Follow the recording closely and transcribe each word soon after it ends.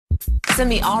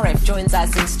Simi Arif joins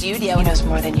us in studio. He knows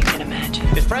more than you can imagine.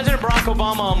 Is President Barack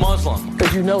Obama a Muslim?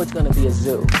 Because you know it's going to be a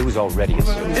zoo. It was already a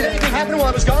zoo. Did anything happen while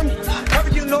I was gone?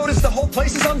 Haven't you noticed the whole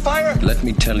place is on fire? Let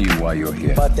me tell you why you're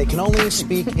here. But they can only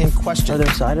speak in question. Are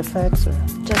there side effects or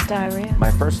Just diarrhea.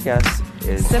 My first guess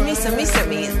is... Simi.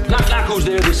 Knock, who's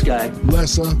there, this guy?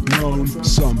 Lesser Known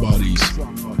Somebody's.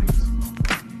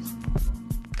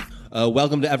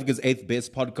 Welcome to Africa's 8th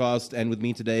Best Podcast, and with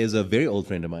me today is a very old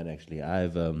friend of mine, actually. I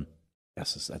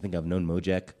think I've known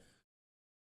Mojak.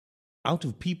 Out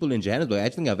of people in Johannesburg, I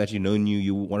think I've actually known you.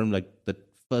 You were one of the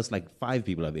first 5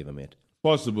 people I've ever met.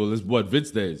 Possible. It's what,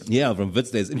 Wits days? Yeah, from Wits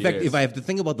days. In fact, Yes. if I have to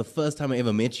think about the first time I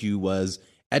ever met you was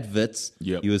at Wits.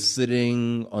 Yep. You were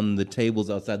sitting on the tables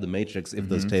outside the Matrix, if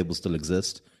those tables still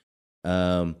exist.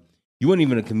 You weren't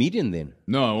even a comedian then.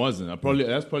 No, I wasn't.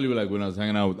 That's probably like when I was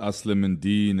hanging out with Aslim and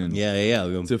Dean and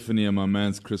Yeah. Tiffany and my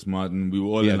man's Chris Martin. We were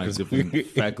all in different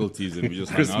faculties and we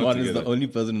just Chris hung out Martin is together. the only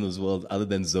person in this world other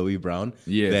than Zoe Brown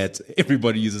Yes. that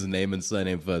everybody uses name and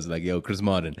surname first. Like, yo, Chris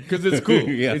Martin. Because it's cool.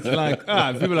 Yeah. It's like,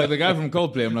 people are like the guy from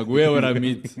Coldplay. I'm like, where would I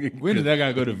meet? When did that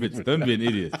guy go to Wits? Don't be an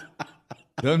idiot.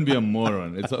 Don't be a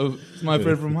moron. It's my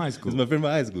friend from high school. It's my friend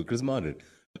from high school, Chris Martin.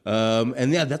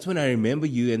 And yeah, that's when I remember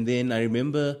you. And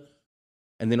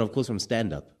then of course from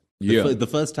stand-up. The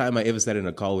first time I ever sat in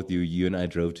a car with you, you and I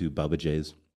drove to Baba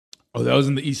J's. Oh, that was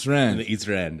in the East Rand. In the East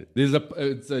Rand.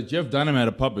 Jeff Dunham had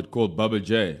a puppet called Baba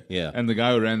J. Yeah. And the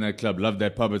guy who ran that club loved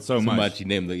that puppet so much. He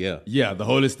named it, yeah. Yeah, the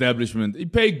whole establishment. He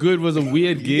paid good, was a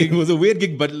weird gig. It was a weird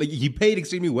gig, but he paid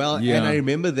extremely well. Yeah. And I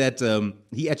remember that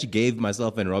he actually gave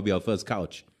myself and Robbie our first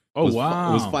couch. Oh, It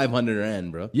was 500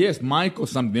 Rand, bro. Yes, Mike or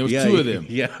something. There was two of them.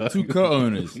 Yeah. 2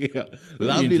 co-owners. Yeah.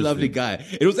 Lovely guy.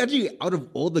 It was actually, out of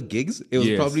all the gigs, it was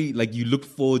probably like you looked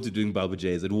forward to doing Baba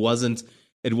J's. It wasn't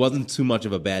too much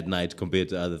of a bad night compared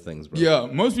to other things, bro. Yeah,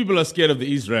 most people are scared of the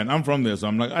East Rand. I'm from there, so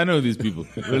I'm like, I know these people.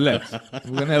 Relax. We're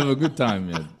going to have a good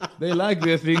time, man. They like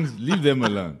their things. Leave them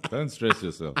alone. Don't stress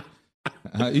yourself.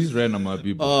 East Rand are my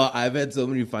people. Oh, I've had so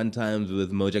many fun times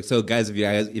with Mojak. So, guys, if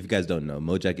you guys don't know,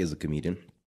 Mojak is a comedian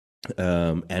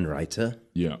and writer.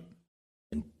 Yeah.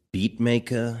 And beat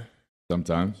maker.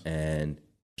 Sometimes. And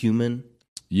human.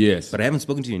 Yes. But I haven't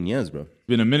spoken to you in years, bro. It's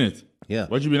been a minute. Yeah.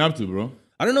 What you been up to, bro?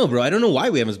 I don't know, bro. I don't know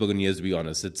why we haven't spoken in years, to be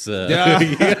honest. It's Chaos.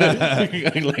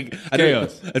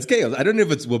 It's chaos. I don't know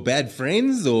if we're bad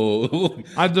friends or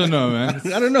I don't know, man.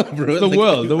 I don't know, bro.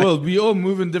 The world. We all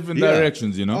move in different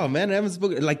directions, you know? Oh, man, I haven't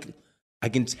spoken. I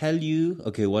can tell you,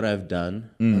 okay, what I've done.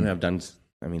 I've done,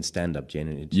 stand-up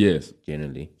generally. Yes.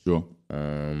 Generally. Sure.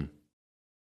 Yeah,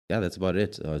 that's about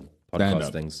it. Podcast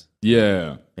Stand-up. things.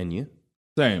 Yeah. And you?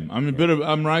 Same.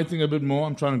 I'm writing a bit more.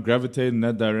 I'm trying to gravitate in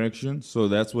that direction. So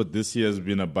that's what this year has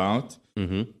been about.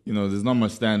 Mm-hmm. You know, there's not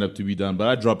much stand-up to be done, but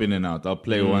I drop in and out. I'll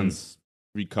play once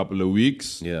every couple of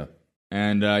weeks. Yeah.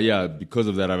 And because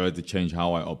of that, I've had to change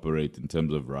how I operate in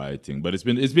terms of writing. But it's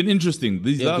been interesting.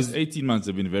 These last 18 months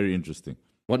have been very interesting.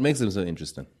 What makes them so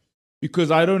interesting?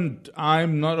 Because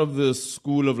I'm not of the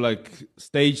school of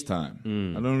stage time.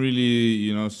 I don't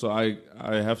really, so I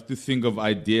have to think of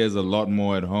ideas a lot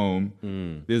more at home.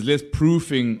 There's less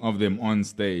proofing of them on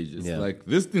stage. It's like,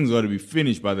 this thing's got to be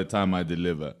finished by the time I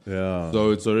deliver. Yeah. So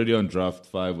it's already on draft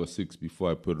 5 or 6 before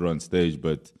I put it on stage.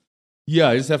 But yeah,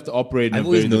 I just have to operate in I've a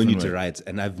always very known you different to way. write,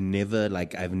 and I've never,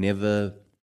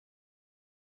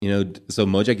 so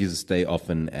Mojak used to stay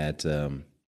often at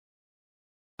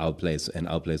our place, and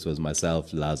our place was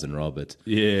myself, Lars, and Robert.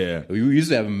 Yeah. We used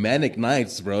to have manic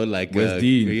nights, bro, West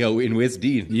Dean. in West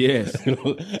Dean. Yes.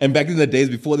 And back in the days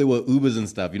before there were Ubers and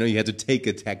stuff, you had to take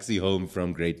a taxi home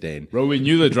from Great Dane. Bro, we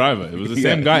knew the driver. It was the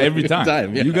same guy every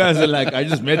time. Yeah. You guys are like, I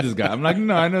just met this guy. I'm like,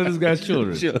 no, I know this guy's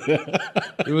children. Sure.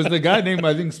 It was the guy named,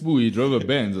 I think, Spoo. He drove a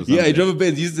Benz or something. Yeah, he drove a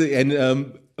Benz.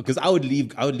 And because I would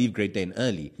leave Great Dane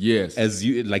early. Yes.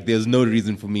 There's no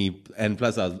reason for me. And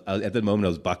plus, I was at the moment I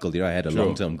was buckled. I had a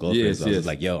long-term girlfriend. Yes, so I was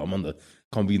like, yo,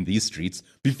 can't be in these streets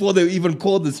before they were even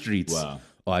called the streets. Wow.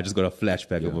 Oh, I just got a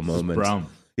flashback of a moment. Brown.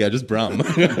 Yeah, just brown.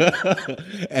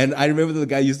 And I remember the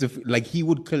guy used to, he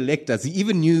would collect us. He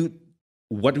even knew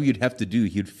what we'd have to do.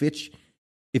 He'd fetch.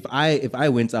 If I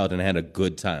went out and I had a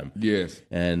good time, yes,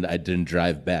 and I didn't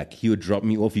drive back, he would drop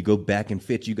me off. He'd go back and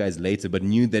fetch you guys later, but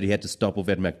knew that he had to stop off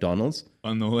at McDonald's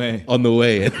on the way.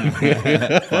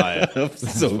 Fire,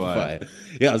 so fire.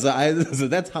 Yeah, so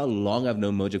that's how long I've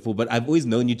known Mojak for. But I've always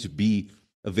known you to be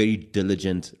a very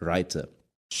diligent writer.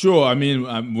 Sure. I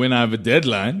mean, when I have a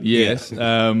deadline, yes.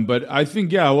 Yeah. But I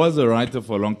think, I was a writer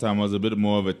for a long time. I was a bit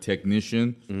more of a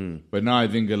technician. But now I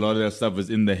think a lot of that stuff is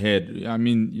in the head. I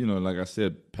mean, like I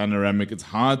said, panoramic. It's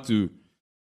hard to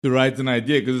to write an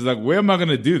idea because it's like, where am I going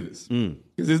to do this?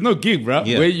 Because there's no gig, bro.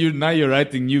 Yeah. Where you're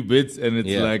writing new bits and it's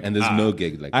like, and there's no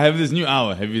gig. Like, I have this new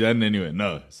hour. Have you done it anyway?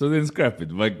 No. So then scrap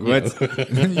it. Like, what?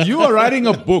 You are writing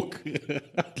a book.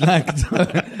 Like,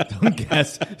 don't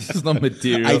guess. This is not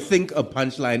material. I think a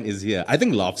punchline is here. I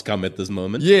think laughs come at this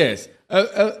moment. Yes.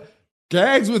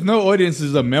 Gags with no audience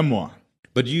is a memoir.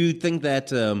 But do you think that,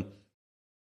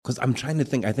 because I'm trying to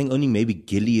think, I think only maybe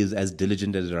Gilly is as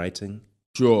diligent as writing.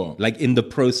 Sure. Like in the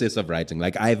process of writing.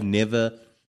 Like I've never,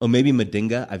 or maybe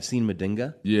Madinga. I've seen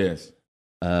Madinga. Yes.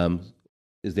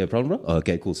 Is there a problem, bro? Oh,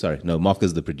 okay, cool. Sorry. No, Mark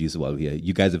is the producer while we're here.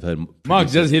 You guys have heard. Mark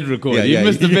just hit record. Yeah, You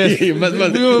missed the best. You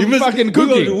missed fucking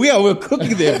cooking. We're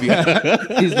cooking there.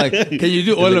 He's like, can you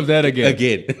do all of that again?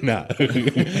 Again. Nah.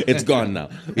 It's gone now.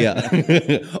 Yeah.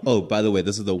 Oh, by the way,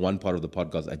 this is the one part of the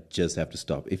podcast I just have to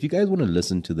stop. If you guys want to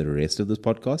listen to the rest of this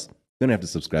podcast, you're going to have to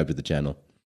subscribe to the channel.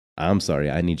 I'm sorry.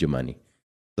 I need your money.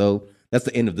 So that's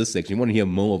the end of this section. You want to hear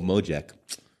more of Mojak?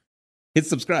 Hit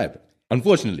subscribe.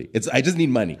 Unfortunately, I just need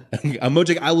money.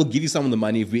 Mojak, I will give you some of the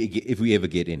money if we ever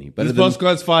get any. But this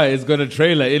podcast's fire. It's got a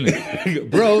trailer in it.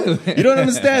 Bro, you don't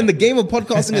understand. The game of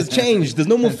podcasting has changed. There's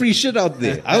no more free shit out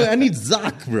there. I need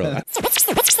Zach, bro.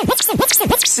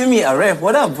 Simi Aref,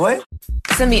 what up, boy?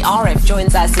 Simi Arif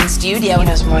joins us in studio. He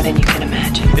knows more than you can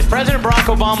imagine. Is President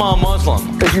Barack Obama a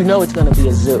Muslim? Because you know it's going to be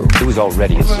a zoo. It was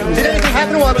already a zoo. Did anything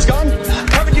happen while I was gone?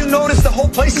 Haven't you noticed the whole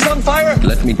place is on fire?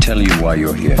 Let me tell you why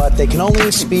you're here. But they can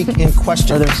only speak in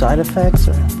question. Are there side effects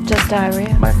or? Just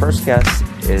diarrhea. My first guess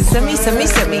is Simi.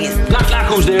 Look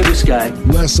who's there, this guy.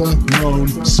 Lesser Known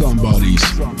Somebody's.